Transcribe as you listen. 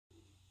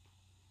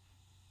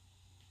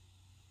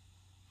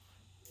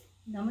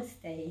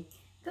Namaste.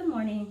 Good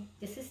morning.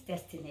 This is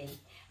Destiny.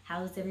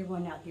 How's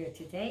everyone out there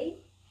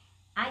today?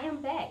 I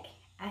am back.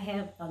 I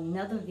have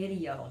another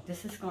video.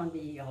 This is going to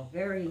be a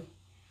very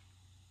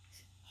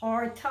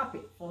hard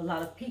topic for a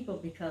lot of people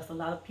because a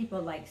lot of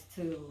people likes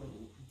to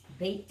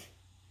debate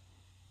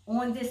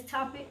on this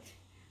topic,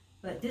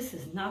 but this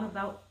is not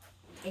about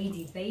a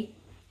debate.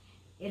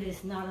 It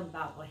is not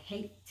about a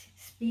hate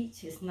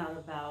speech. It's not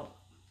about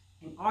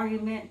an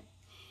argument.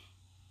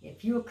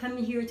 If you're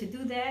coming here to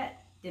do that,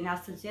 then I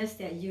suggest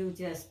that you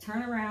just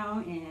turn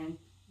around and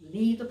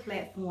leave the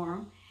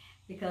platform,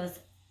 because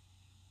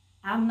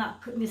I'm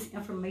not putting this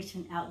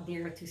information out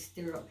there to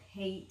stir up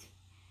hate,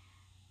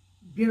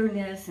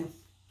 bitterness, and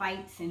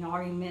fights and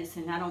arguments,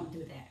 and I don't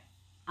do that.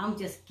 I'm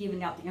just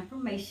giving out the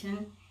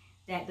information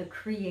that the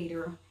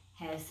Creator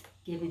has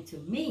given to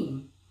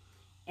me.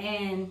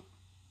 And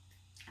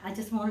I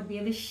just want to be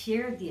able to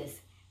share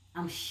this.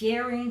 I'm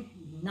sharing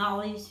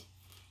knowledge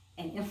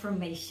and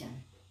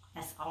information.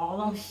 That's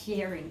all I'm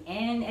sharing,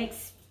 and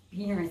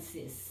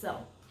experiences. So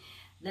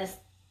let's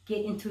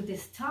get into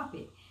this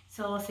topic.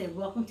 So I said,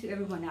 welcome to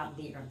everyone out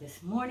there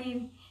this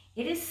morning.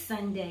 It is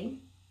Sunday,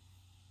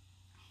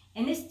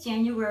 and it's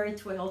January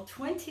 12,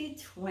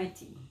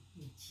 2020.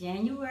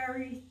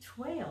 January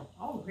 12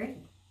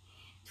 already,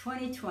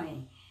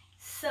 2020.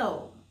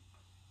 So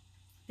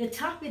the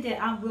topic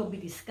that I will be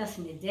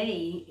discussing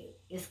today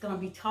is going to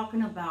be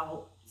talking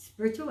about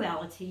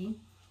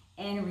spirituality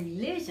and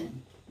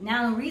religion.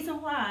 Now, the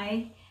reason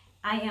why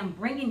I am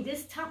bringing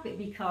this topic,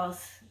 because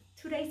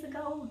 2 days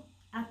ago,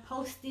 I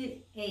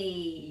posted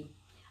a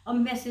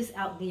message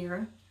out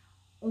there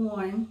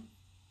on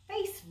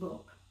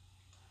Facebook.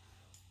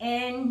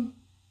 And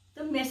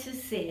the message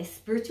says,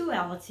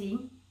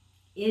 spirituality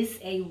is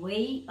a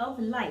way of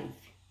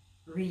life.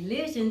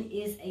 Religion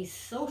is a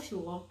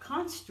social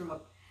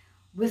construct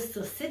with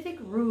specific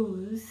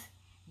rules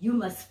you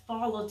must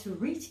follow to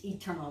reach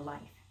eternal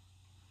life.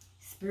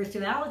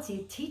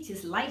 Spirituality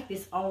teaches life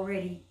is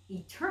already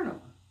eternal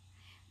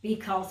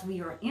because we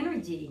are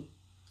energy,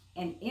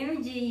 and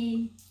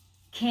energy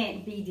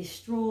can't be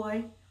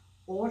destroyed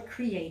or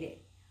created,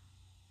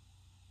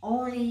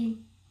 only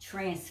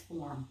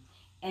transformed.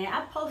 And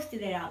I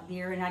posted it out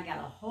there, and I got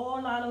a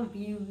whole lot of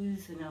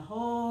views and a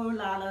whole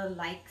lot of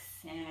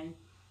likes, and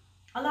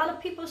a lot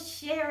of people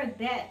shared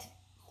that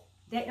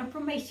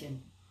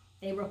information.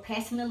 They were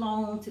passing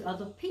along to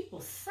other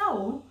people.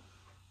 So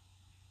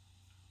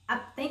I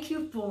thank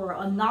you for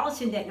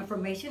acknowledging that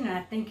information, and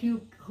I thank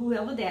you,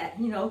 whoever that,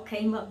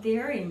 came up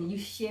there and you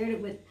shared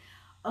it with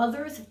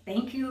others.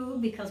 Thank you,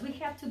 because we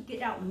have to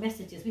get out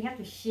messages. We have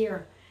to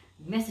share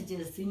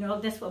messages.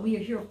 That's what we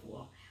are here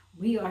for.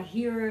 We are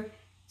here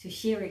to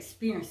share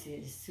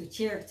experiences,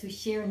 to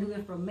share new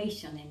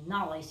information and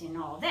knowledge and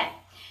all that.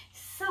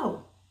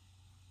 So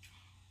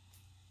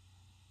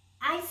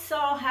I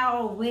saw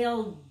how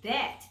well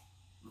that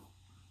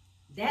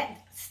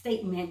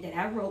statement that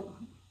I wrote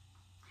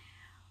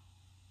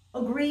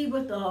agree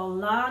with a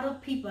lot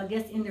of people, I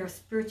guess, in their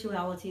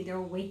spirituality, their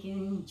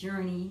awakening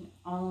journey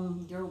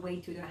on their way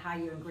to their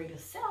higher and greater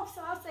self.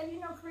 So I say,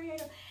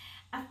 Creator,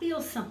 I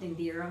feel something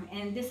there.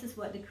 And this is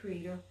what the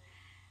Creator,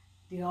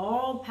 the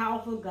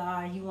all-powerful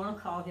God, you want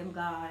to call him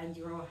God,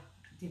 your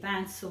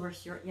divine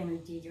source, your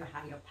energy, your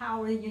higher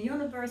power, your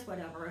universe,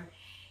 whatever.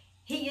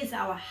 He is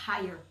our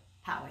higher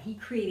power. He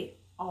created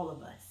all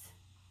of us.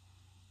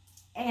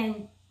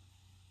 And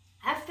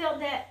I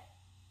felt that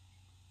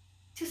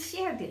to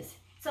share this.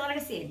 So like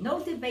I said,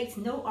 no debates,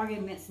 no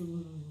arguments,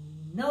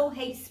 no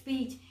hate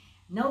speech,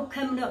 no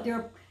coming up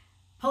there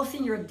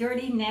posting your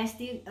dirty,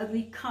 nasty,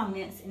 ugly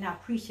comments. And I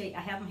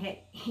haven't had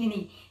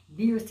any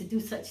viewers to do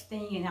such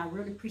thing. And I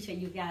really appreciate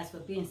you guys for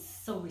being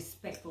so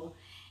respectful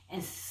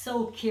and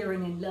so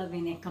caring and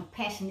loving and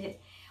compassionate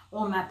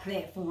on my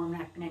platform.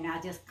 And I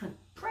just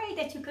pray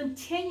that you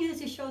continue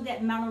to show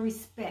that amount of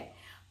respect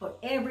for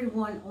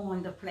everyone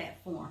on the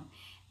platform.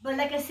 But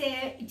like I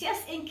said,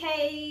 just in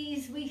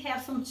case we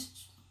have some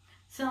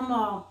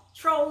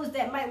trolls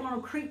that might want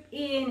to creep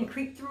in and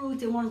creep through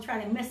to want to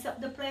try to mess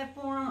up the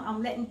platform,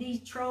 I'm letting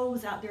these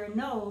trolls out there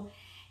know,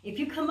 if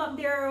you come up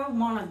there and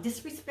want to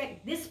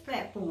disrespect this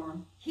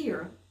platform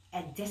here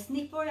at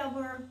Destiny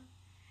Forever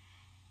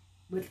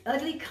with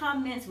ugly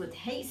comments, with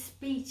hate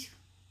speech,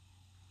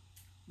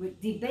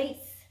 with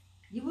debates,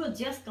 you will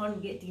just going to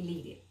get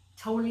deleted.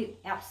 Totally,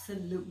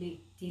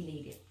 absolutely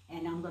deleted.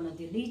 And I'm going to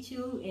delete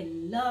you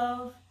in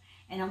love.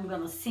 And I'm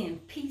going to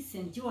send peace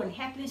and joy and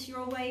happiness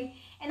your way.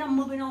 And I'm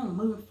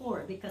moving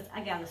forward, because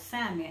I got an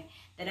assignment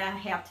that I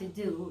have to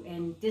do.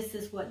 And this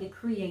is what the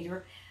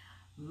Creator,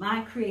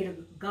 my Creator,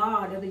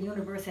 God of the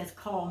universe, has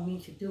called me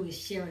to do, is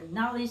share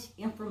knowledge,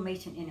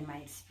 information, and my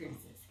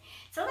experiences.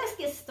 So let's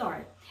get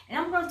started. And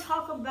I'm going to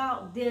talk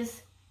about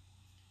this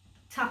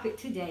topic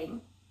today.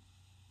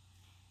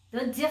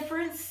 The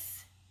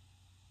difference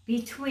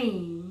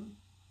between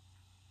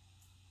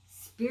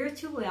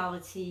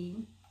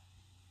spirituality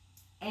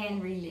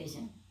and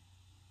religion.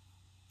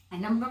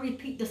 And I'm going to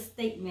repeat the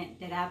statement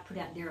that I put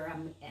out there,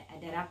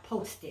 that I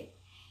posted.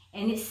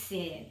 And it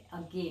said,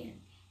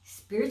 again,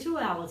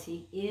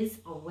 Spirituality is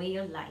a way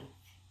of life.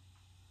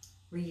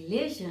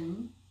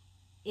 Religion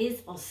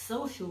is a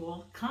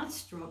social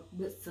construct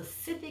with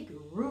specific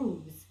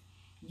rules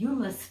you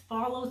must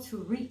follow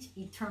to reach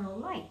eternal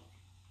life.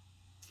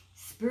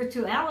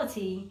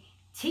 Spirituality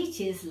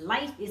teaches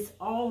life is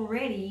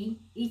already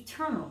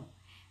eternal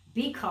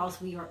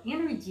because we are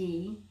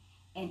energy,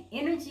 and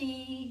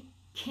energy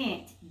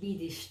can't be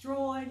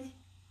destroyed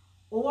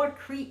or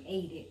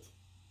created,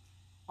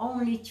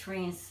 only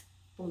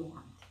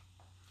transformed.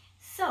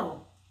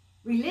 So,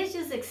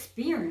 religious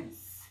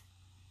experience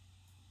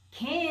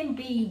can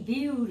be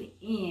viewed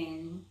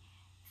in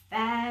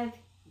 5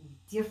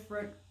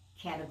 different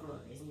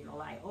categories. And you're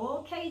like,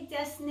 okay,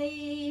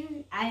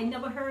 Destiny, I ain't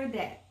never heard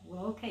that.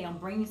 Well, okay, I'm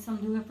bringing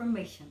some new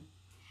information.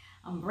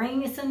 I'm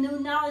bringing some new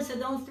knowledge, so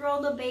don't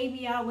throw the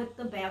baby out with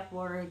the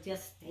bathwater.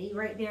 Just stay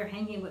right there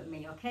hanging with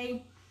me,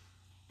 okay?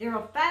 There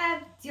are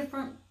 5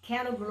 different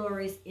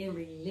categories in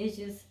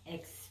religious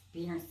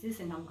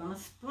experiences, and I'm going to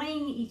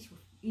explain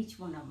each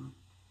one of them.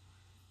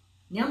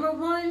 Number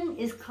 1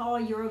 is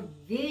called your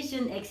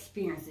vision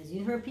experiences.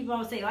 You heard people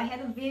always say, oh, I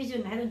had a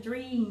vision, I had a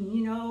dream,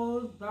 you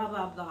know, blah,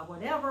 blah, blah,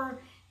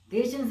 whatever.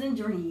 Visions and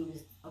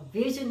dreams, a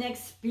vision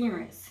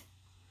experience.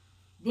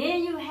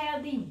 Then you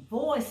have the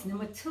voice.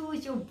 Number 2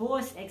 is your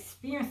voice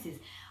experiences.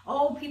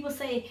 Oh, people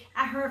say,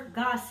 I heard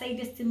God say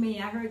this to me.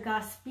 I heard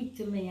God speak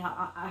to me.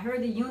 I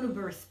heard the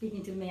universe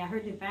speaking to me. I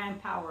heard divine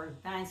power,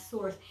 divine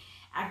source.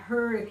 I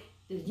heard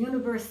the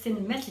universe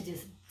sending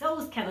messages.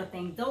 Those kind of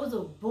things. Those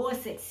are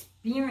voice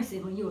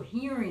experiences when you're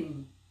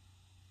hearing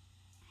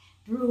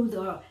through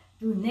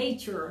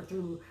nature,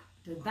 through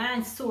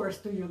divine source,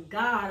 through your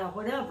God or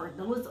whatever.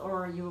 Those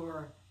are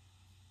your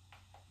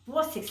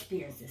voice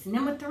experiences.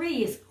 Number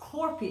 3 is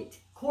corporate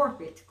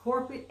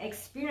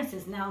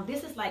experiences. Now,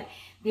 this is like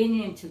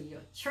being into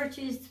your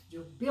churches,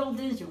 your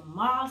buildings, your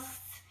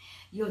mosques,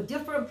 your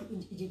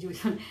different,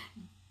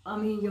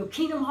 your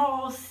kingdom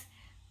halls,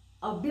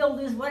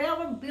 buildings,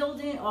 whatever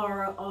building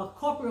or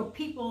corporate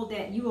people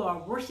that you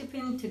are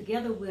worshiping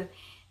together with.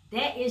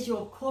 That is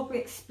your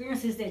corporate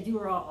experiences that you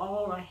are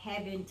all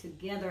having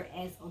together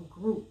as a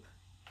group.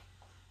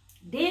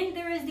 Then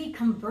there is the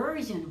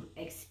conversion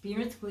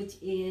experience, which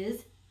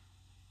is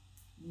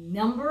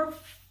number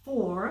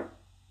 4.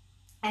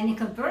 And the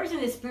conversion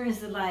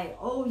experience is like,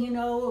 oh, you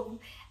know,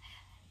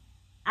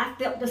 I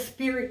felt the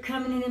Spirit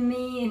coming into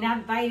me, and I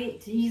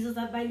invited Jesus,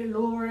 I invited the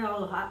Lord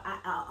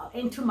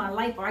into my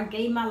life, or I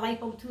gave my life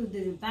over to the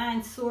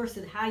divine source,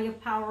 the higher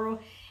power,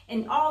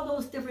 and all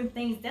those different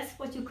things. That's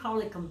what you call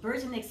a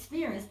conversion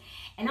experience.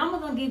 And I'm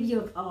going to give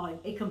you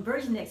a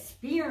conversion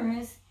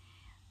experience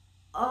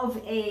of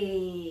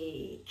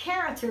a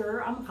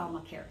character. I'm going to call him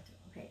a character,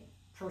 okay,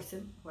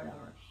 person,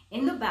 whatever,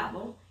 in the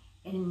Bible.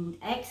 In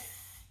Acts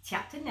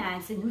chapter 9,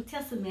 it's a New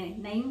Testament,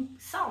 named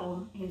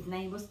Saul. His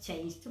name was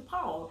changed to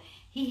Paul.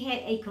 He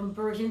had a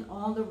conversion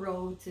on the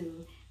road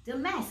to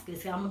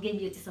Damascus. So I'm going to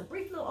give you just a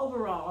brief little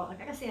overall.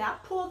 Like I said, I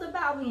pulled the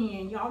Bible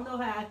in. Y'all know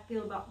how I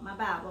feel about my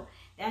Bible.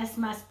 That's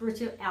my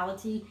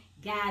spirituality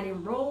guide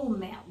and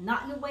roadmap.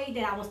 Not in the way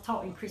that I was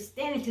taught in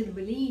Christianity to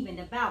believe in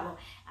the Bible.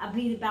 I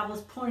believe the Bible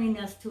is pointing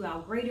us to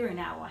our greater and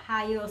our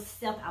higher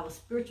self, our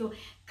spiritual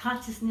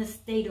consciousness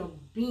state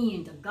of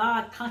being, the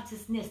God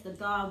consciousness, the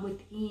God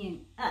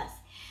within us.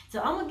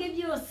 So I'm going to give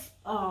you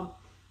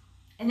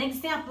an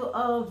example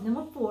of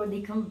number 4,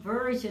 the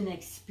conversion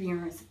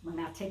experience, when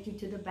I take you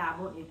to the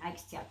Bible in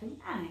Acts chapter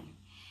 9.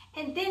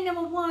 And then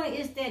number 1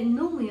 is that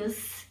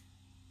numerous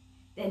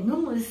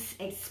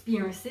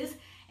experiences.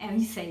 And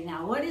you say,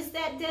 now what is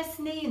that,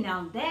 Destiny?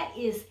 Now that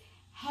is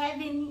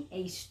having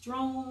a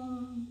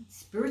strong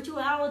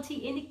spirituality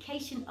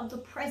indication of the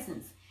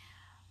presence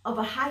of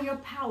a higher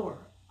power,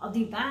 a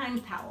divine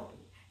power,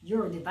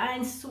 your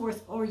divine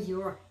source or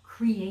your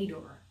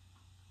creator.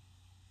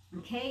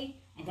 Okay?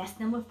 And that's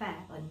number 5,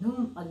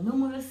 a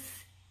numerous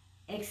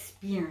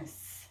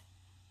experience.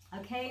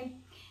 Okay?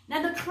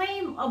 Now the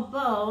claim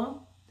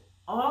above,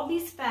 all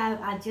these 5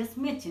 I just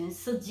mentioned,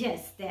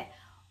 suggests that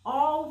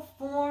all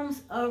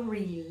forms of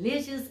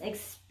religious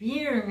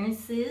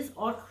experiences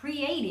are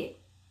created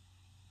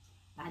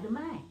by the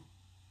mind.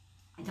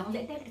 And don't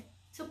let that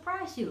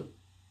surprise you.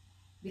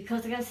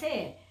 Because like I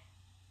said,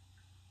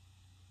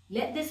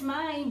 let this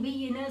mind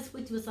be in us,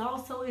 which was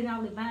also in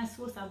our divine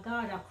source, our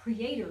God, our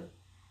creator.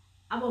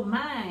 Our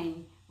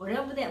mind,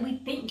 whatever that we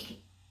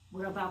think,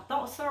 whatever our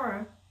thoughts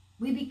are,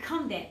 we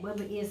become that,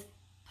 whether it's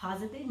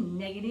positive,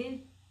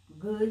 negative,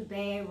 good,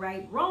 bad,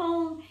 right,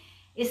 wrong.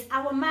 It's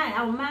our mind.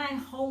 Our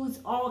mind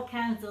holds all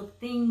kinds of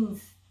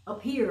things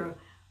up here,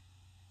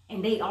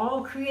 and they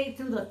all create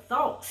through the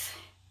thoughts.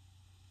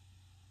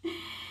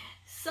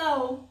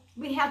 So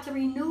we have to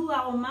renew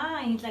our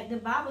minds, like the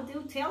Bible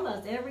do tell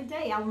us every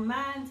day. Our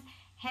minds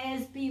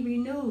has to be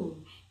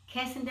renewed,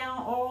 casting down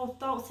all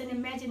thoughts and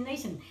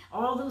imagination,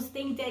 all those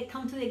things that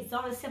come to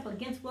exalt itself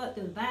against what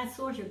the divine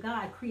source, your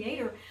God,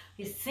 creator,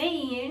 is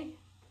saying.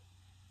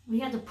 We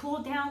have to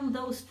pull down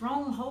those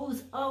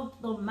strongholds of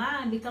the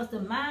mind, because the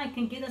mind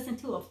can get us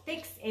into a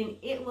fix, and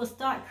it will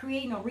start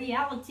creating a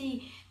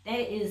reality that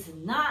is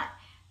not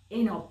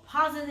in a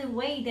positive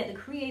way that the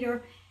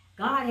Creator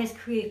God has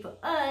created for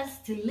us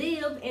to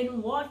live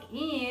and walk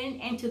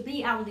in and to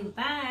be our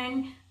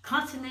divine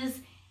consciousness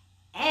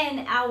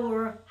and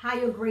our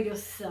higher, greater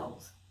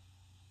selves.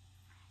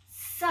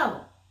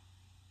 So,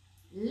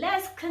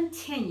 let's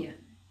continue.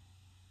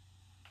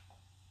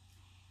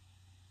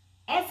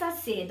 As I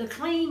said, the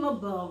claim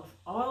above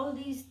all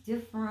these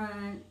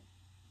different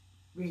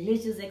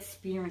religious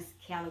experience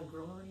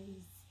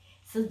categories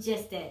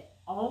suggests that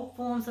all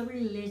forms of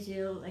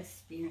religious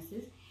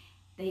experiences,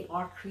 they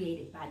are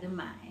created by the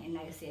mind. And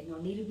like I said, no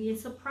need to be in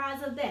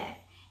surprise of that.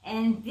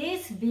 And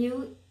this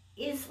view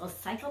is a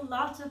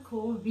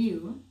psychological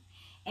view,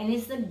 and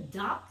it's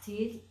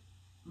adopted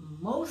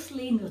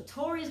mostly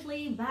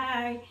notoriously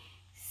by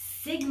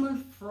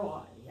Sigmund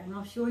Freud.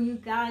 I'm sure you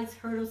guys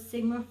heard of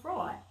Sigmund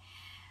Freud.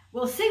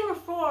 Well,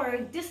 Sigmund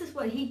Freud, this is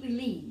what he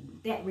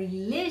believed, that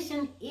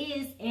religion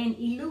is an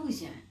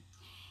illusion.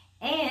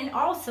 And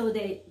also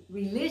that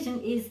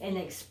religion is an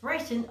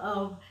expression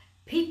of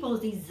people's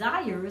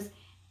desires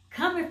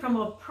coming from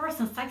a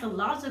person's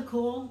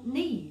psychological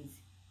needs.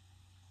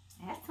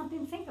 That's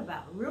something to think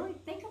about. Really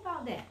think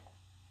about that.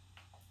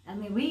 I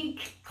mean, we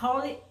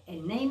call it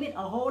and name it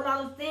a whole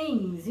lot of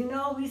things. You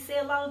know, we say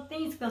a lot of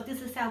things because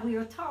this is how we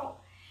are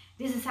taught.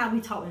 This is how we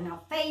taught in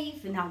our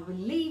faith and our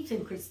beliefs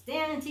in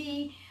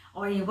Christianity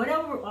or in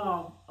whatever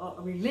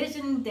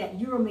religion that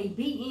you may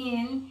be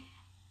in.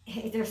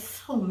 There's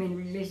so many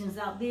religions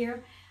out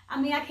there. I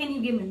mean, I can't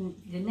even give them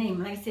the name.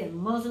 Like I said,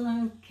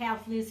 Muslim,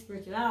 Catholic,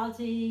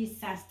 spirituality,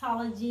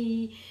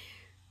 Scientology,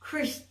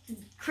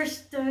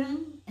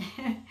 Christian,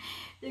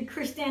 the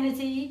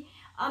Christianity.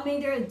 I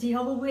mean, there are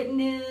Jehovah's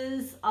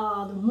Witnesses,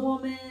 the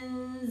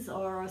Mormons,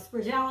 or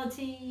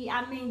spirituality.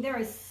 I mean, there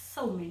are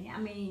so many. I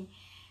mean,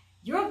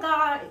 your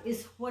God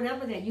is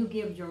whatever that you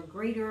give your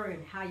greater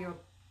and higher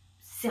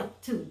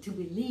self to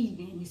believe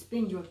in. You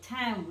spend your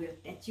time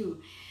with, that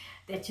you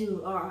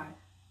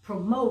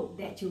promote,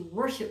 that you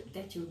worship,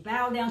 that you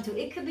bow down to.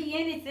 It could be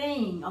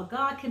anything. A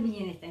God could be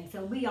anything.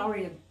 So we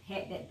already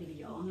had that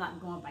video. I'm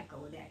not going back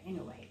over that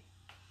anyway.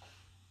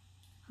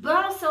 But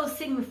also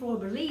Sigmund Freud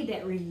believed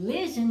that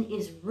religion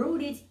is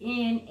rooted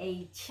in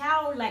a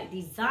childlike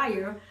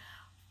desire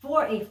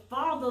for a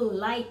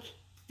father-like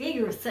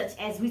figure, such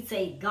as we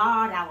say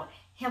God, our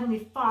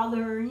Heavenly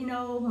Father. You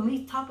know, when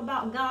we talk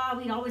about God,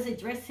 we always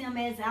address Him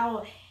as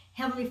our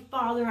Heavenly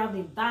Father, our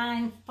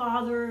Divine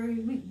Father.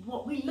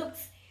 We look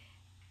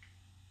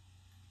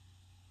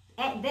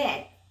at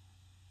that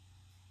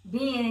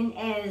being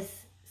as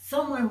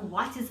someone who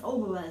watches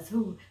over us,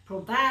 who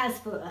provides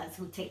for us,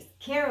 who takes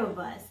care of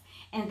us.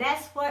 And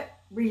that's what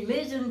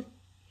religion,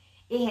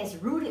 it has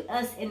rooted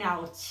us in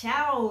our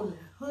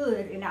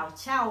childhood, in our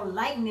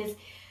childlikeness,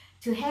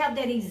 to have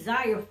that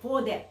desire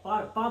for that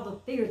father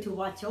figure to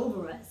watch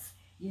over us,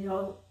 you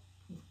know,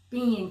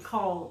 being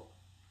called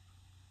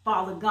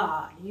Father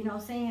God, you know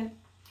what I'm saying?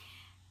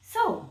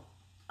 So,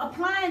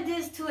 applying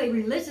this to a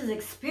religious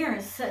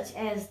experience such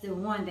as the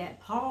one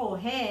that Paul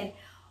had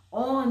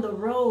on the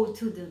road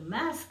to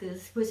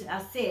Damascus, which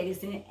I said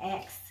is in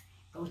Acts.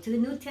 Go to the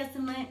New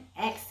Testament,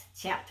 Acts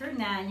chapter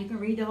 9. You can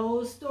read the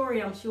whole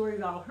story. I'm sure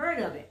you've all heard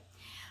of it.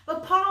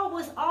 But Paul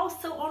was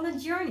also on a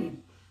journey.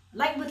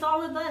 Like with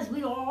all of us,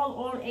 we are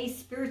all on a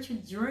spiritual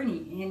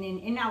journey. And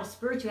in our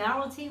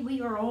spirituality,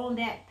 we are on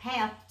that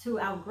path to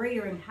our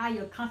greater and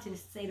higher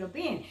conscious state of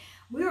being.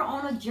 We are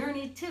on a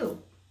journey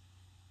too.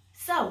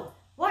 So,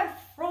 what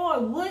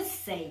Freud would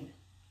say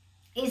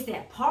is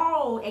that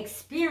Paul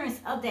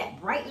experienced of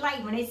that bright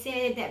light, when they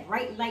said that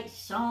bright light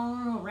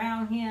shone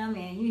around him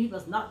and he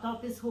was knocked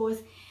off his horse.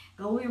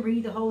 Go and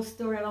read the whole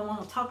story. I don't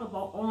want to talk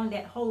about on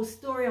that whole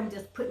story. I'm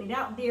just putting it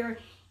out there.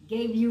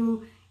 Gave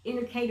you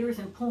indicators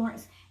and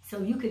points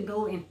so you can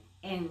go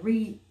and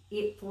read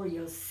it for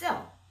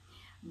yourself.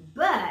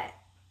 But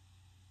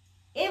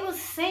it was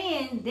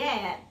saying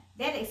that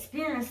that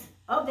experience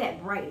of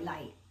that bright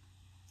light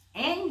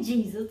and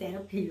Jesus that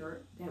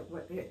appeared,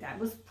 that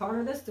was part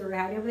of the story,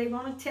 however they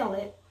want to tell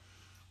it,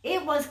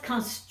 it was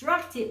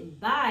constructed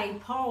by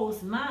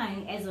Paul's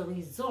mind as a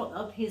result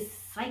of his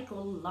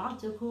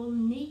psychological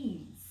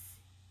needs.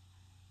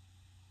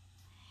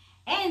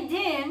 And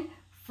then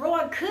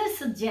Freud could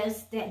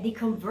suggest that the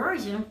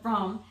conversion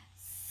from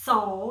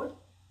Saul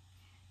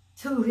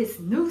to his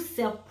new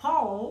self,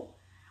 Paul,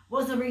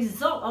 was a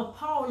result of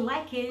Paul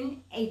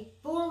lacking a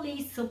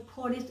fully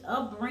supportive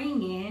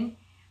upbringing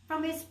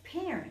from his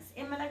parents.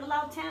 And like a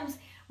lot of times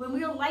when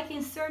we are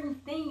liking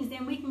certain things,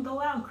 then we can go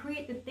out and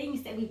create the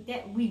things that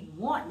we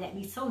want, that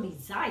we so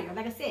desire.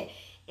 Like I said,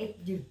 if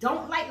you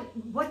don't like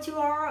what you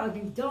are, or if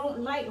you don't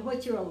like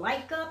what you're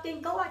like of,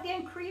 then go out there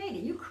and create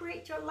it. You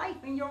create your life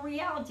and your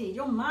reality,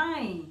 your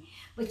mind.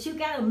 But you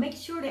got to make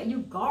sure that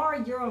you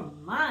guard your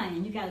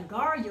mind. You got to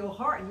guard your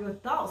heart, your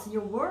thoughts,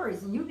 your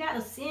words. And you got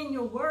to send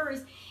your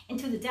words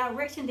into the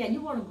direction that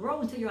you want to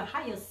grow into your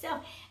higher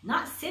self.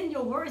 Not send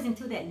your words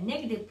into that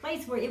negative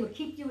place where it will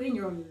keep you in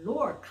your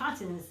lower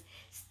consciousness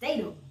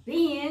state of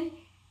being.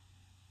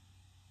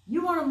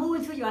 You want to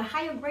move into your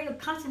higher, greater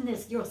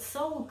consciousness, your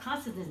soul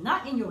consciousness,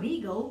 not in your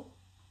ego.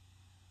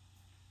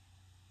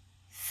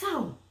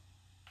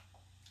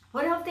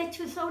 whatever that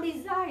you so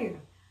desire,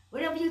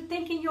 whatever you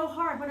think in your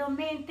heart, what a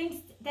man thinks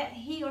that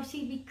he or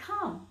she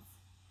becomes.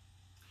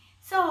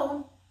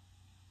 So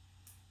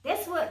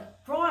that's what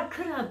Freud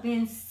could have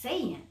been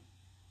saying,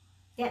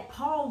 that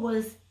Paul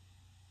was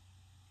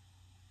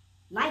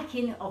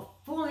liking a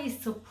fully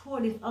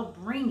supportive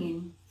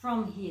upbringing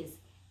from his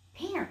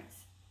parents.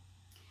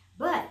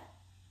 But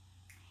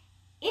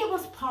it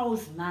was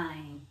Paul's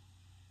mind.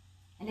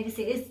 And like I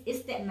said,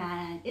 it's that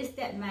mind, it's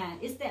that mind,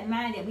 it's that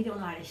mind that we don't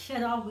know how to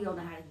shut off, we don't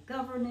know how to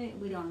govern it,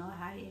 we don't know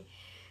how to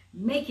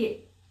make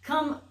it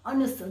come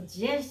under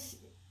suggestion.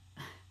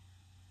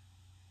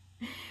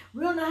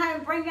 We don't know how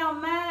to bring our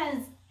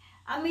minds,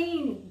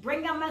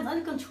 bring our minds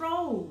under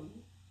control.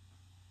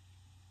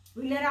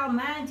 We let our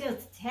mind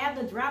just have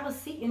the driver's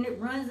seat and it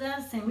runs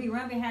us, and we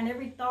run behind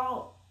every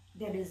thought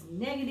that is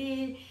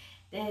negative,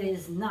 that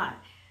is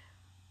not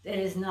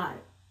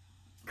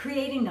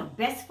creating the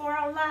best for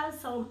our lives.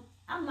 So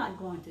I'm not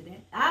going to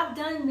that. I've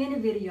done many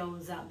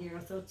videos out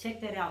there, so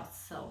check that out.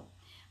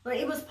 But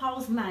it was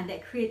Paul's mind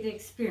that created the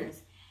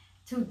experience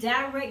to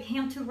direct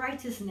him to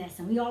righteousness.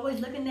 And we always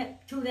looking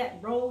to that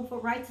road for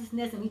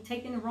righteousness, and we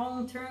taking the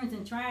wrong turns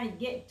and trying to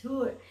get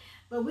to it.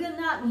 But we're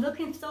not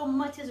looking so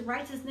much as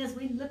righteousness.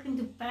 We're looking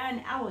to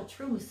find our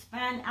truth,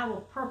 find our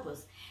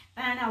purpose,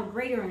 find our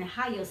greater and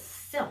higher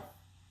self.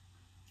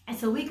 And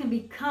so we can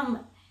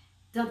become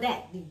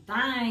that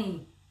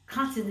divine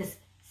consciousness,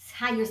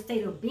 higher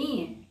state of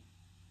being,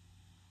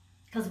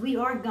 because we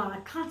are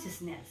God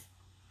consciousness.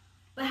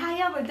 But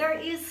however, there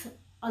is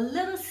a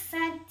little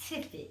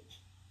scientific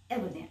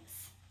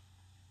evidence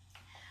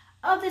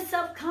of the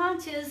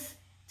subconscious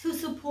to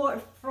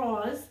support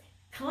Freud's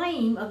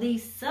claim of the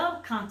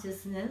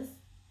subconsciousness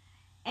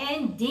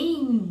and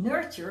deem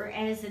nurture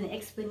as an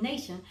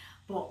explanation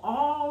for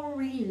all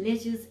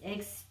religious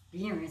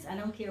experience. I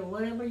don't care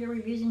whatever your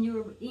religion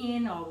you're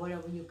in, or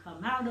whatever you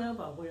come out of,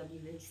 or whatever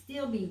you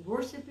still be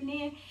worshiping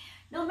in.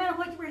 No matter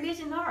what your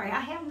religion are, I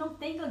have no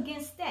thing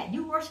against that.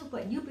 You worship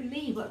what you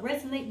believe, what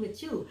resonates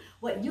with you,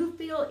 what you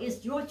feel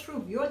is your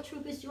truth. Your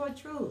truth is your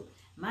truth.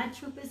 My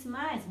truth is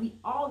mine. We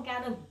all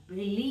got to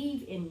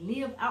believe and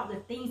live out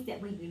the things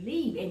that we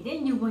believe. And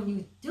then when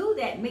you do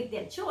that, make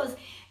that choice,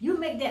 you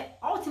make that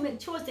ultimate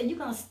choice that you're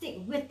going to stick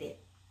with it.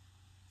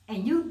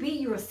 And you be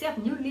yourself,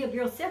 and you live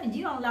yourself, and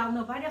you don't allow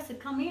nobody else to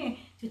come in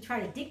to try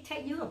to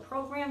dictate you or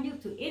program you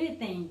to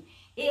anything.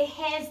 It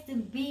has to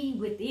be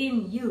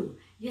within you.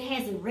 It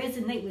has to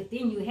resonate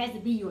within you. It has to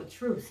be your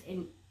truth.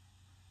 And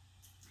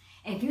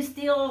if you're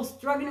still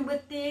struggling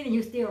with it, and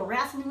you're still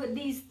wrestling with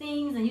these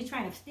things, and you're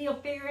trying to still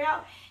figure it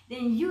out,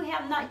 then you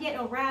have not yet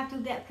arrived to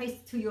that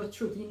place, to your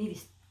truth. You need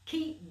to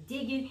keep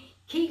digging,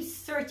 keep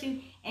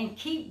searching, and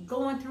keep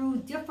going through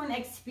different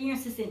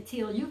experiences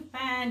until you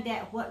find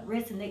that what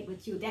resonates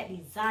with you, that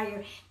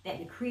desire that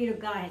the Creator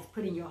God has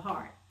put in your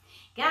heart.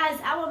 Guys,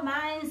 our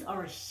minds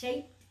are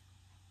shaped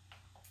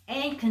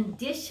and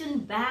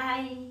conditioned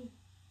by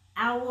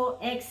our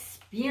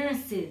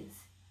experiences,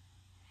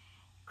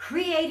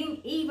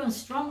 creating even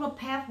stronger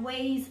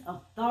pathways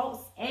of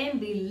thoughts and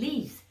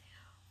beliefs,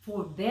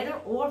 for better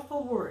or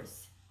for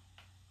worse.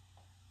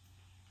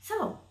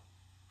 So,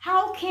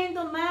 how can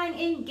the mind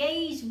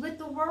engage with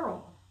the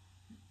world?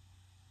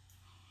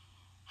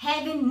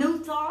 Having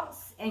new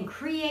thoughts and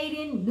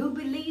creating new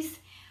beliefs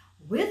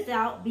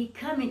without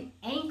becoming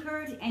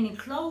anchored and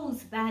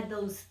enclosed by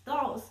those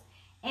thoughts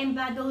and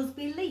by those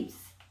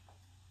beliefs.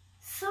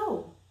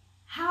 So,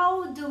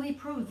 how do we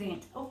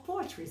prevent a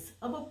fortress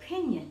of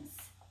opinions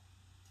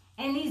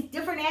and these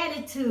different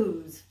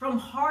attitudes from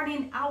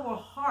hardening our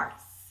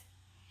hearts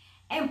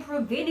and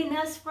preventing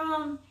us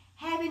from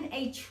having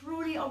a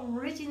truly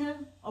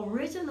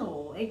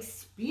original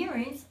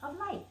experience of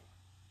life?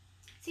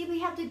 See, we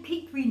have to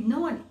keep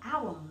renewing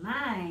our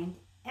mind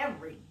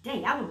every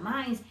day. Our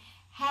minds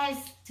has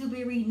to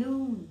be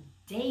renewed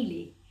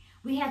daily.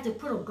 We have to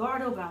put a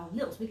guard over our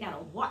lips. We got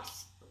to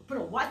put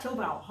a watch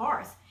over our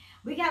hearts.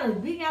 We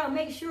gotta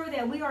make sure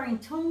that we are in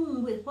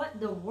tune with what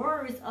the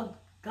words of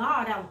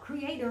God, our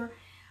Creator,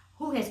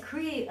 who has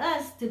created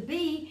us to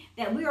be,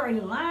 that we are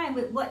in line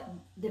with what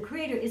the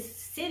Creator is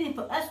sending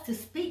for us to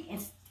speak.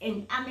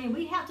 And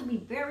we have to be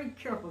very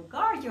careful.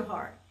 Guard your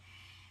heart.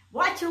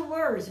 Watch your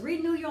words.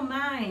 Renew your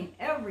mind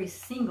every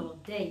single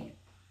day.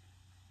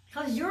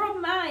 Because your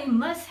mind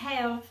must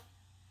have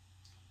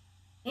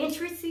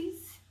entrances,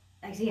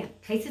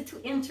 places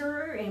to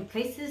enter and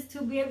places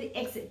to be able to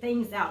exit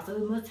things out. So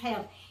it must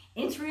have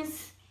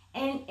entrance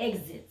and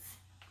exits.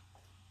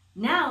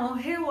 Now,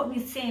 hear what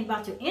we're saying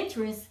about your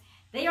entrance.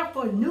 They are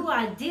for new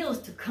ideals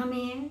to come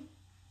in,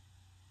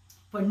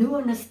 for new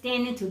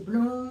understanding to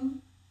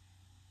bloom,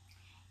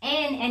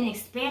 and an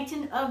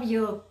expansion of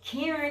your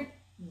current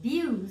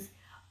views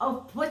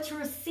of what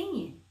you're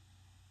seeing.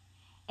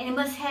 And it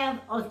must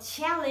have a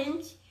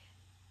challenge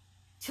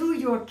to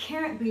your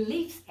current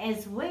beliefs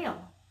as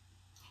well.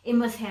 It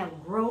must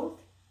have growth,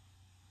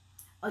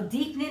 a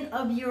deepening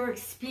of your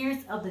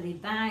experience of the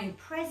divine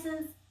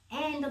presence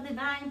and the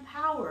divine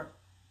power,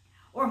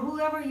 or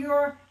whoever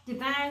your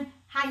divine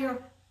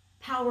higher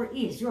power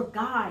is, your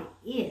God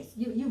is.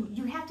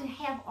 You have to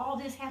have all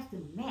this has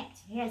to match.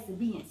 It has to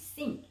be in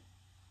sync.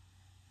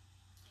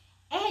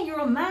 And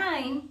your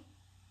mind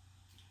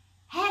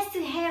has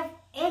to have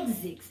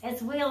exits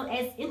as well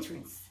as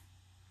entrance.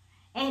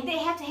 And they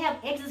have to have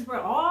exits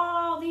where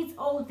all these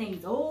old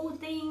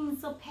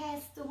things are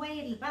passed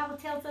away. The Bible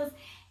tells us,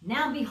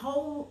 now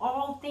behold,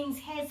 all things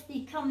has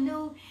become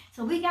new.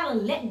 So we got to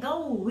let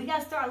go. We got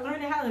to start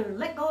learning how to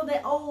let go of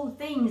the old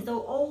things,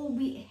 those old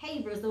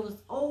behaviors, those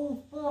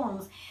old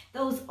forms,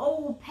 those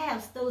old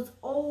paths, those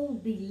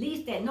old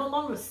beliefs that no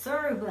longer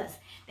serve us,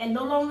 that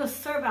no longer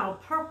serve our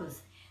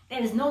purpose.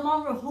 That is no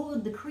longer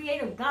who the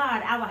creator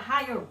God, our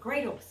higher,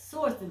 greater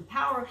source and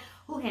power,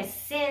 who has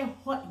said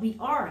what we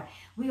are.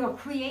 We are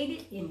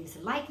created in his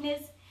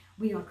likeness.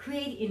 We are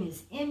created in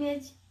his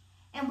image.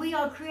 And we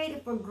are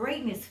created for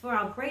greatness, for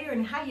our greater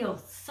and higher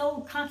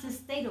soul conscious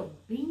state of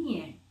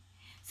being.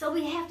 So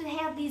we have to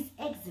have these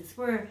exits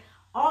where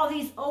all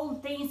these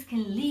old things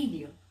can leave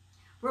you.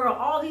 Where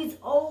all these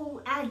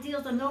old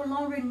ideals are no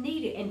longer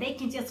needed and they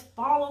can just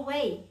fall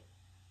away.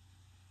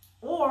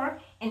 Or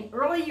an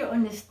earlier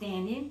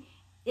understanding,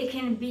 it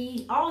can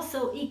be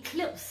also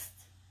eclipsed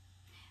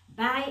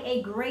by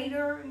a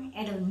greater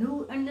and a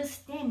new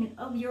understanding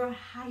of your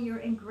higher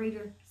and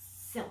greater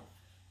self.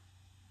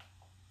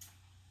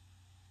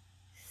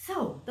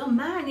 So the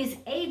mind is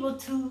able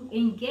to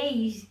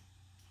engage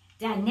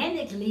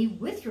dynamically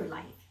with your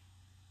life,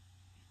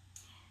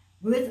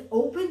 with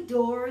open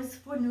doors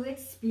for new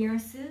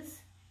experiences,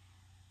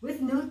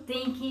 with new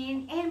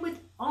thinking, and with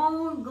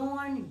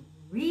ongoing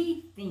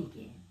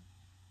rethinking.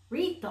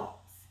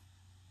 Rethoughts.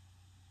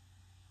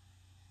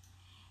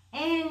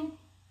 And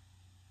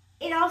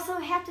it also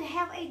have to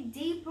have a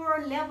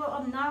deeper level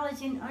of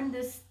knowledge and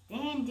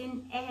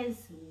understanding as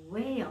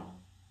well.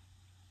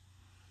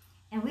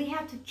 And we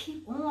have to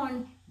keep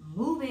on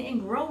moving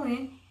and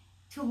growing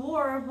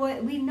toward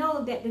what we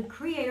know that the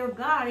Creator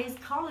God is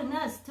calling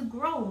us to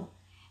grow.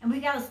 And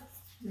we got to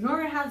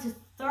learn how to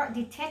start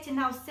detaching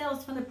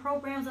ourselves from the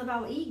programs of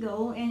our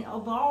ego and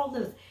of all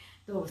those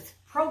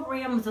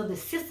programs of the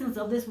systems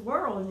of this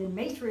world and the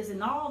matrix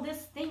and all these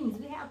things.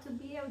 We have to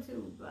be able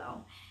to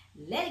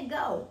let it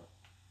go.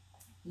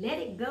 Let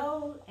it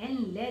go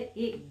and let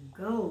it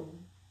go.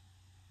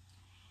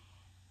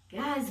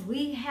 Guys,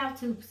 we have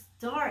to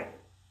start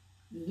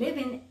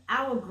living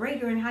our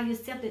greater and higher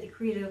self that the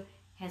Creator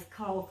has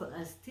called for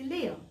us to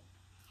live.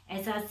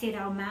 As I said,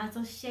 our minds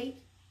are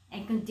shaped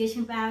and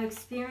conditioned by our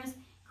experience,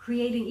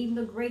 creating even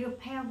the greater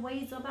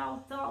pathways of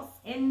our thoughts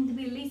and the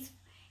beliefs,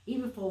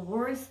 even for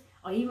worse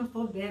or even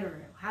for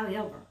better.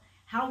 However,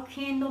 how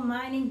can the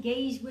mind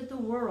engage with the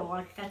world,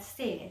 like I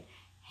said,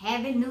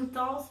 having new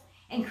thoughts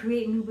and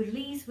creating new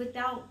beliefs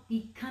without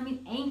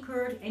becoming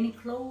anchored and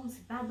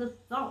enclosed by the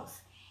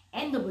thoughts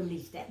and the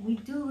beliefs that we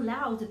do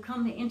allow to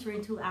come to enter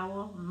into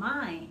our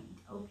mind,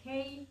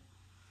 okay?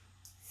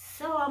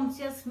 So I'm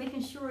just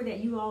making sure that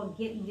you all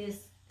getting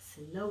this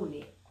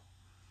slowly.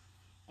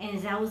 And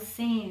as I was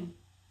saying,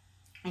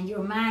 and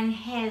your mind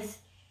has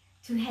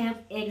to have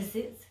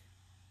exits,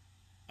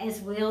 as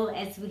well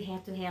as we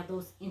have to have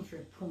those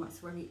entry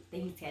points where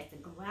things have to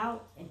go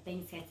out and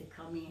things have to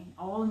come in.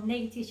 All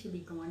negative should be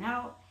going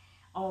out.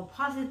 All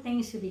positive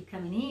things should be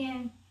coming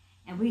in.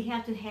 And we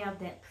have to have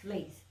that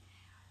place.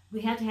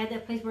 We have to have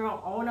that place where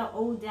all the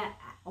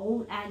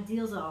old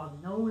ideals are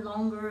no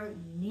longer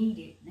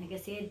needed. Like I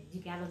said,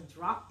 you got to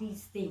drop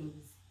these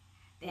things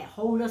that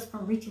hold us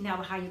from reaching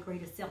our higher,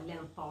 greater self. Let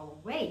them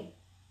fall away.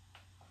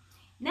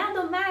 Now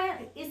the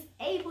mind is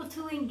able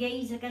to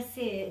engage, like I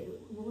said,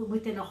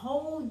 within a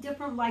whole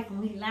different life when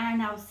we align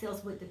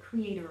ourselves with the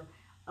Creator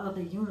of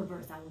the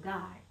universe, our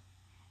God.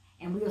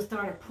 And we'll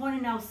start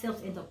pointing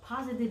ourselves into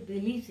positive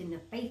beliefs in the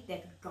faith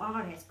that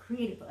God has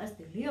created for us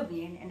to live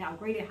in and our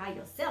greater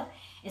higher self,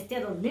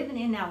 instead of living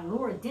in our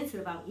lower density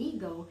of our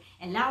ego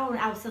and allowing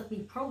ourselves to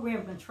be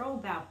programmed,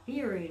 controlled by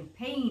fear and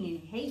pain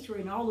and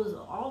hatred and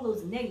all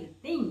those negative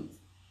things.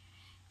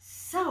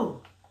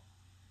 So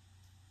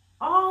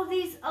all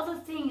these other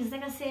things,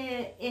 like I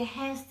said, it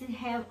has to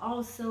have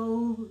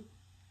also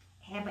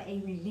have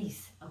a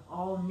release of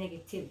all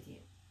negativity.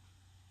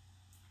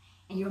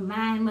 And your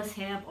mind must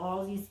have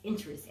all these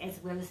interests as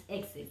well as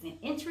exits. And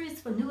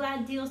interests for new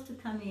ideals to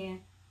come in,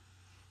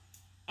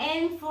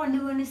 and for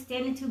new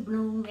understanding to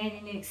bloom, and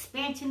an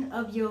expansion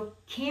of your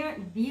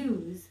current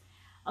views,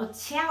 a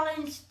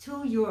challenge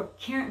to your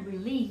current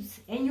beliefs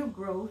and your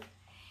growth,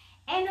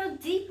 and a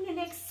deepening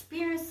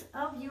experience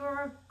of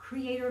your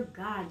Creator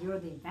God, your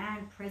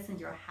divine presence,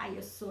 your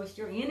higher source,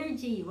 your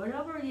energy,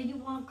 whatever you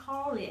want to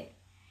call it.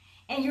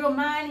 And your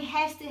mind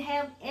has to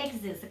have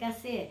exits. Like I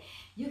said,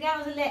 you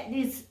got to let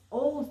these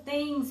old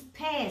things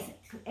pass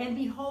and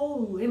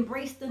behold,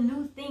 embrace the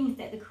new things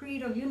that the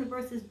Creator of the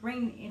universe is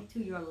bringing into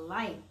your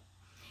life.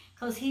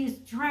 Because He's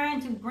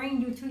trying to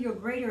bring you to your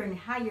greater and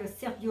higher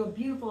self, your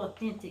beautiful,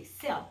 authentic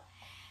self.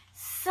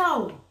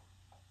 So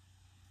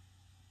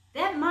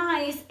that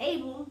mind is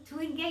able to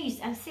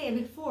engage, I said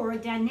before,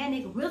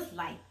 dynamic with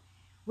life,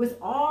 with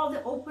all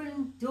the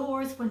open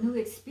doors for new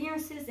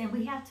experiences. And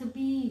we have to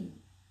be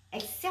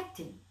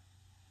accepting,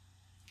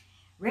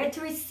 ready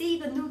to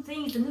receive the new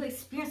things, the new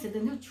experiences, the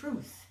new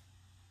truths.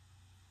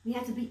 We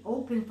have to be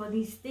open for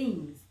these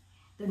things,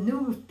 the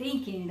new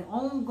thinking, the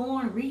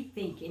ongoing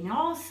rethinking. And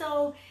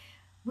also,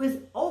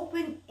 with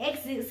open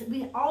exits,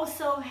 we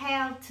also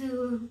have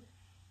to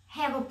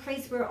have a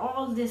place where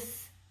all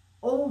this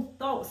old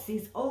thoughts,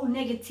 these old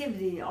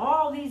negativity,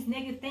 all these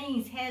negative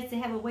things has to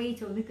have a way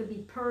so we can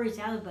be purged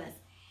out of us,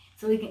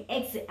 so we can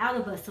exit out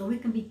of us, so we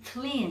can be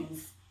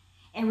cleansed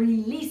and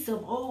release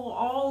of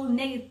all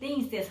negative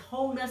things that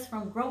hold us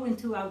from growing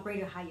to our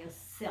greater higher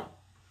self.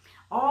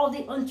 All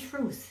the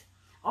untruths,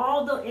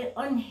 all the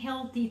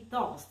unhealthy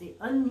thoughts, the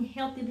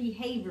unhealthy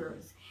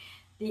behaviors,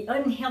 the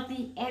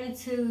unhealthy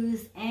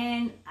attitudes,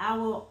 and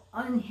our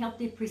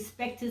unhealthy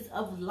perspectives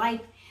of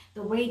life,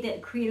 the way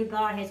that Creator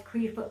God has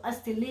created for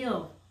us to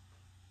live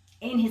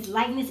in His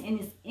likeness and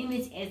His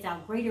image as our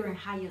greater and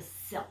higher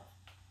self.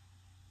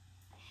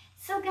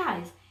 So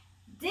guys,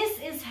 this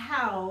is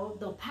how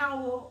the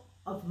power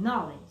of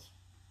knowledge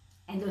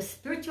and the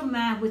spiritual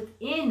mind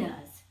within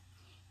us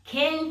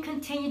can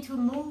continue to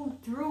move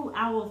through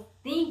our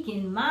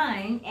thinking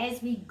mind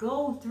as we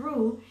go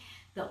through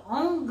the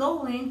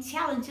ongoing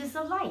challenges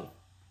of life,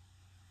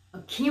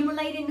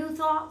 accumulating new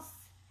thoughts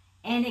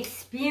and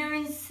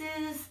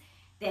experiences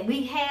that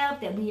we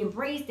have, that we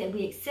embrace, that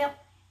we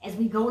accept as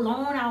we go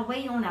along our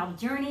way on our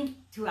journey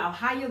to our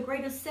higher,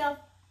 greater self.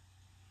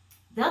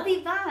 The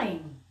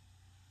divine,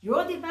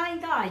 your divine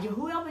God,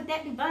 whoever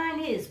that divine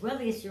is,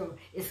 whether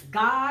it's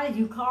God,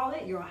 you call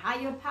it, your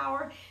higher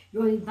power,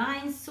 your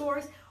divine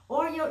source,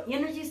 or your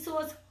energy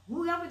source,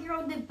 whoever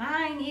your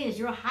divine is,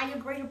 your higher,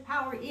 greater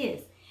power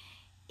is,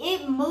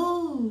 it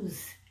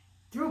moves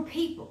through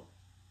people.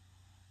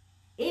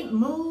 It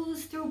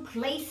moves through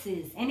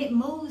places, and it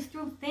moves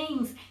through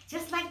things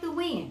just like the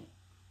wind.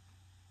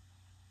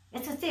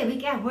 As I said,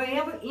 we got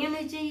wherever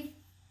energy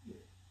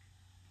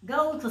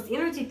goes, because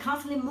energy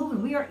constantly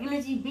moving. We are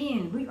energy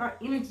beings. We are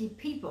energy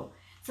people.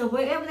 So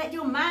wherever that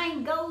your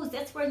mind goes,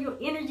 that's where your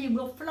energy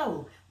will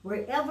flow.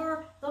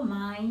 Wherever the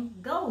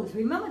mind goes.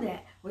 Remember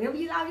that. Wherever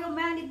you allow your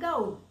mind to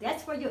go,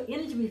 that's where your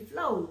energy will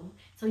flow.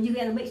 So you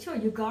got to make sure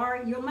you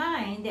guard your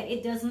mind, that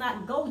it does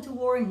not go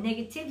toward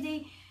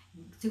negativity,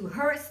 to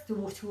hurts,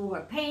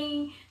 toward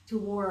pain,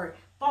 toward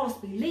false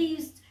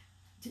beliefs,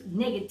 to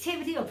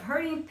negativity of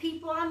hurting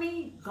people. I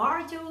mean,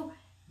 guard your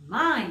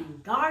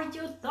mind, guard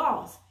your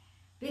thoughts.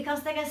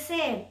 Because like I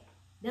said,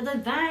 the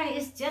divine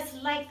is just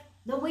like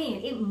the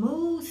wind. It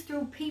moves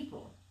through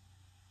people.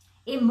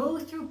 It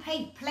moves through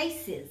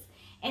places.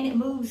 And it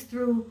moves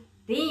through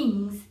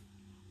things.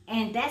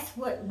 And that's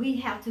what we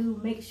have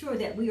to make sure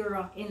that we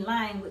are in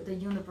line with the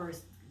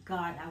universe,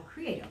 God, our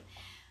creator.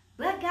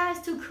 But guys,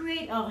 to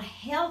create a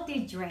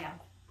healthy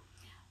draft,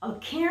 a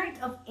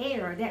current of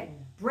air,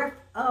 that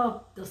breath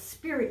of the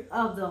spirit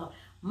of the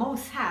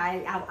Most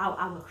High,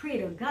 our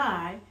creator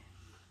God,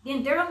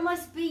 then there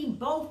must be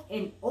both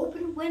an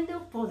open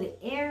window for the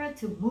air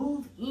to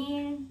move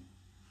in,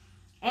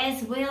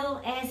 as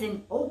well as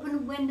an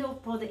open window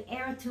for the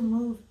air to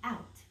move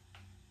out.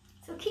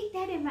 So keep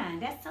that in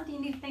mind. That's something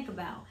you need to think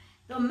about.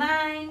 The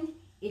mind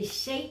is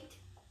shaped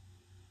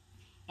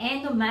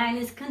and the mind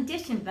is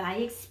conditioned by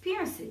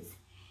experiences.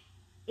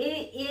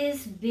 It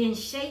is being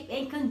shaped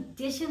and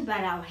conditioned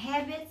by our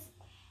habits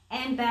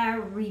and by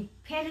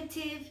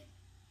repetitive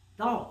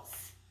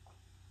thoughts.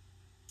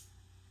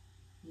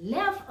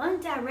 Left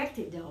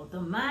undirected though,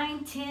 the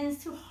mind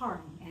tends to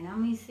harden. And I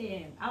mean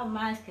saying our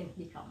minds can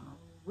become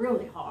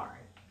really hard.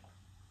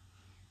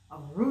 A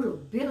root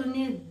of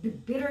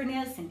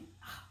bitterness and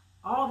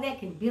all that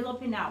can build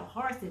up in our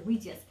hearts if we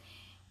just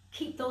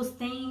keep those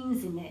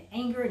things and that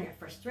anger and that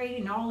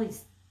frustration and all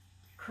these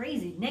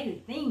crazy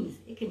negative things.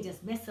 It can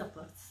just mess up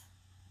us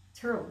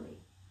terribly.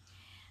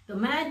 The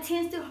mind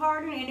tends to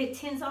harden, and it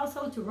tends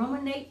also to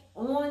ruminate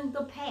on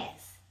the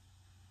past,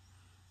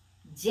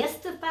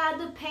 justify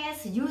the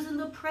past using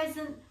the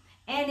present,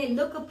 and it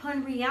look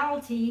upon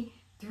reality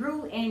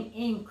through an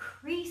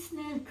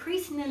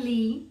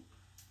increasingly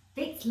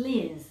fixed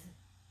lens.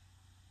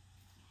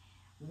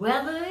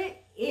 Whether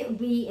it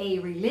be a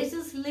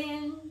religious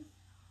lens,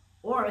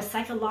 or a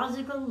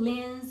psychological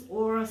lens,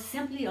 or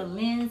simply a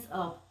lens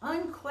of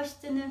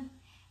unquestioning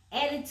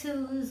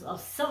attitudes,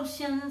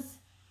 assumptions,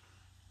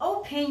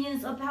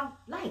 opinions about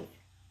life.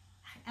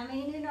 I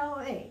mean, you know,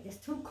 hey, there's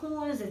two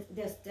coins,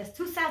 there's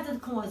two sides of the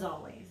coins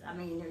always. I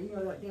mean, you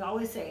know, they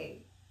always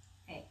say,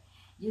 hey,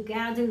 you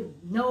got to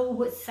know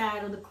what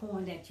side of the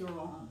coin that you're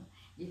on.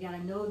 You got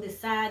to know the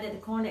side of the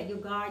coin that your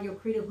God, your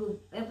creator,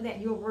 whoever that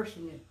you're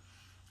worshiping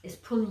is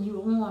pulling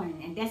you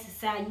on. And that's the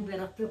side you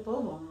better flip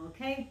over on,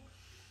 okay?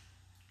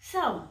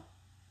 So,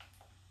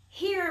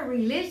 here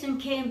religion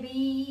can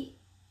be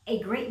a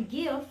great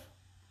gift,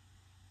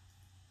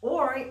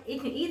 or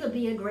it can either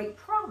be a great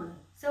problem.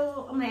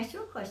 So, I'm going to ask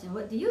you a question.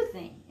 What do you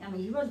think? I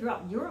mean, you will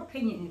drop your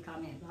opinion in the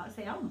comment box.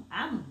 Say, I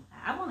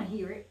want to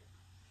hear it.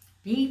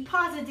 Be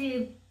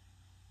positive.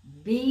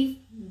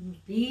 Be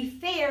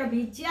fair.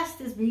 Be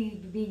justice.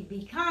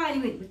 Be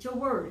kind with your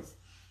words.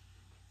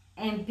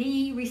 and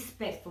be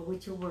respectful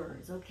with your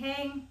words,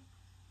 okay?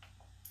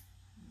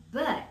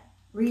 But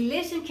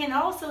religion can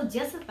also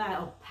justify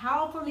a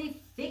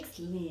powerfully fixed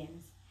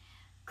lens,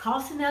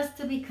 causing us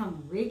to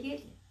become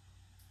rigid,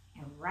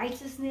 and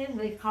righteousness,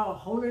 they call it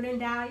holier than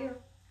thou.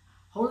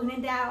 Holier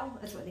than thou,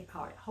 that's what they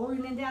call it,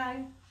 holier than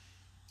thou.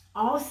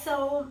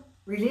 Also,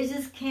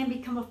 religions can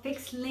become a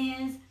fixed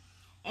lens,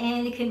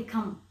 and it can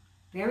become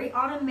very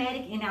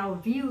automatic in our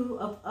view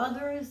of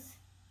others.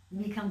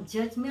 We become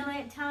judgmental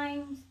at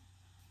times,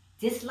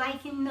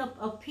 disliking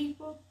of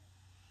people,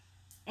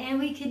 and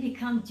we can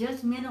become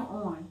judgmental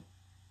on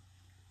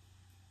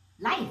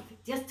life,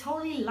 just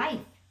totally life.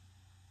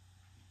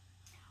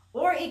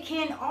 Or it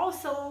can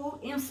also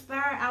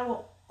inspire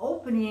our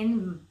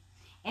opening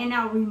and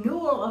our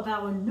renewal of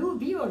our new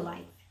view of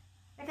life.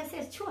 Like I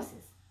said,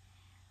 choices.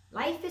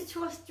 Life is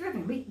choice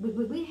driven.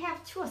 We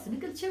have choices. We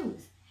can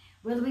choose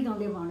whether we're going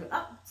to live on the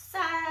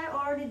upside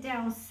or the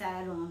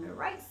downside, on the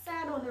right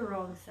side or the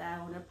wrong side,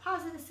 on the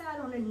positive side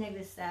or the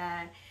negative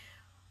side,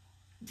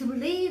 to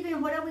believe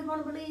in whatever we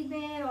want to believe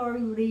in, or we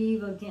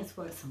believe against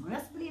what someone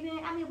else believes in.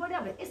 I mean,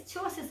 whatever. It's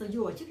choices are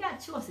yours. You got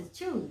choices.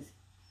 Choose.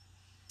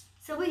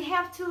 So we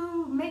have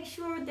to make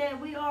sure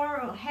that we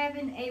are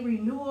having a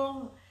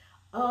renewal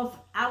of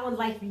our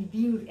life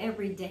reviewed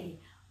every day,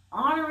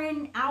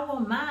 honoring our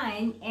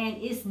mind and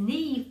its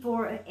need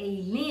for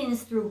a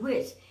lens through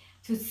which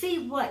to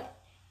see what,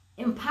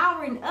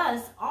 empowering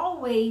us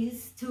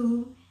always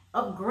to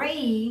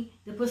upgrade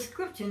the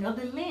prescription of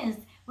the lens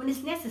when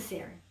it's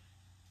necessary.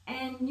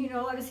 And, you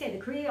know, like I said, the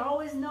Creator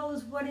always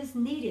knows what is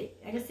needed.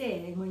 Like I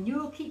said, and when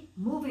you keep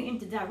moving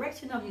into the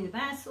direction of your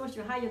divine source,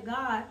 your higher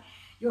God,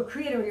 your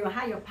Creator, your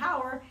higher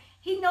power,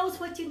 He knows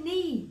what you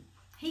need.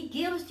 He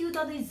gives you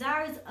the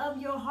desires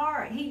of your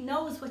heart. He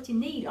knows what you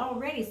need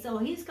already. So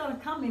He's going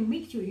to come and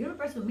meet you. The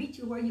universe will meet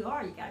you where you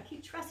are. You got to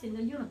keep trusting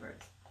the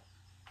universe.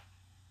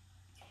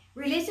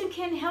 Religion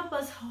can help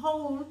us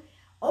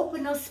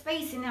open up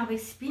space in our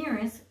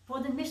experience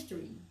for the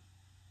mystery.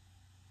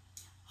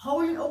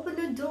 Holding open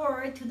the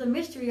door to the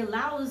mystery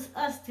allows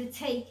us to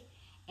take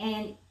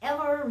an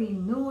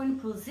ever-renewing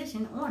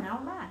position on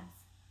our lives.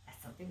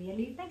 That's something we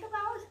need to think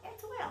about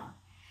as well.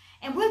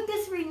 And with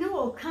this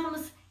renewal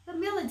comes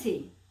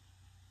humility.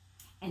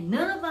 And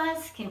none of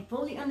us can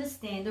fully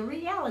understand the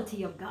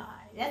reality of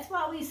God. That's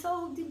why we're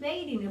so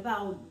debating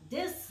about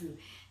this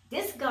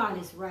God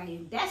is right,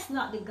 and that's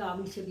not the God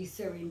we should be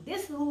serving.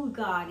 This is who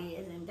God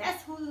is, and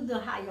that's who the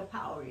higher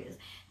power is.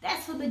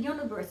 That's who the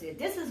universe is.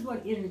 This is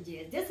what energy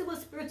is. This is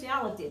what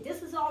spirituality is.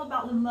 This is all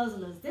about the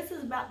Muslims. This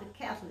is about the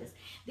Catholics.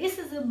 This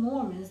is the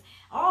Mormons.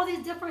 All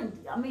these different,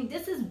 I mean,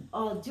 this is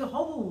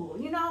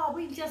Jehovah. You know,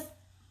 we just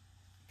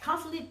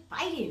constantly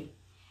fighting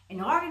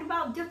and arguing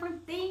about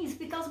different things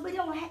because we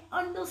don't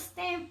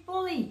understand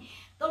fully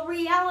the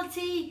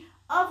reality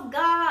of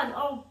God,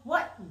 or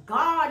what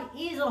God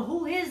is, or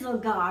who is a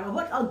God, or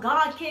what a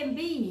God can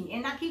be.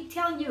 And I keep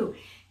telling you,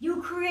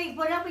 you create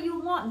whatever you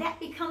want, that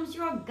becomes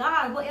your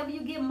God. Whatever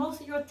you give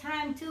most of your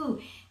time to,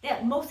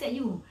 that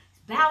you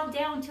bow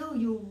down to,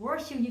 you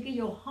worship, you give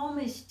your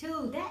homage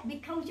to, that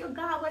becomes your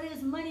God. Whether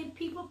it's money,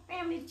 people,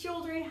 family,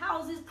 children,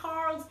 houses,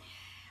 cars,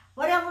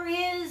 whatever it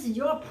is,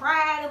 your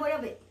pride or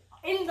whatever,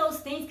 any of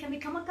those things can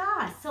become a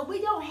God. So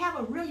we don't have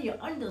a really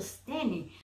understanding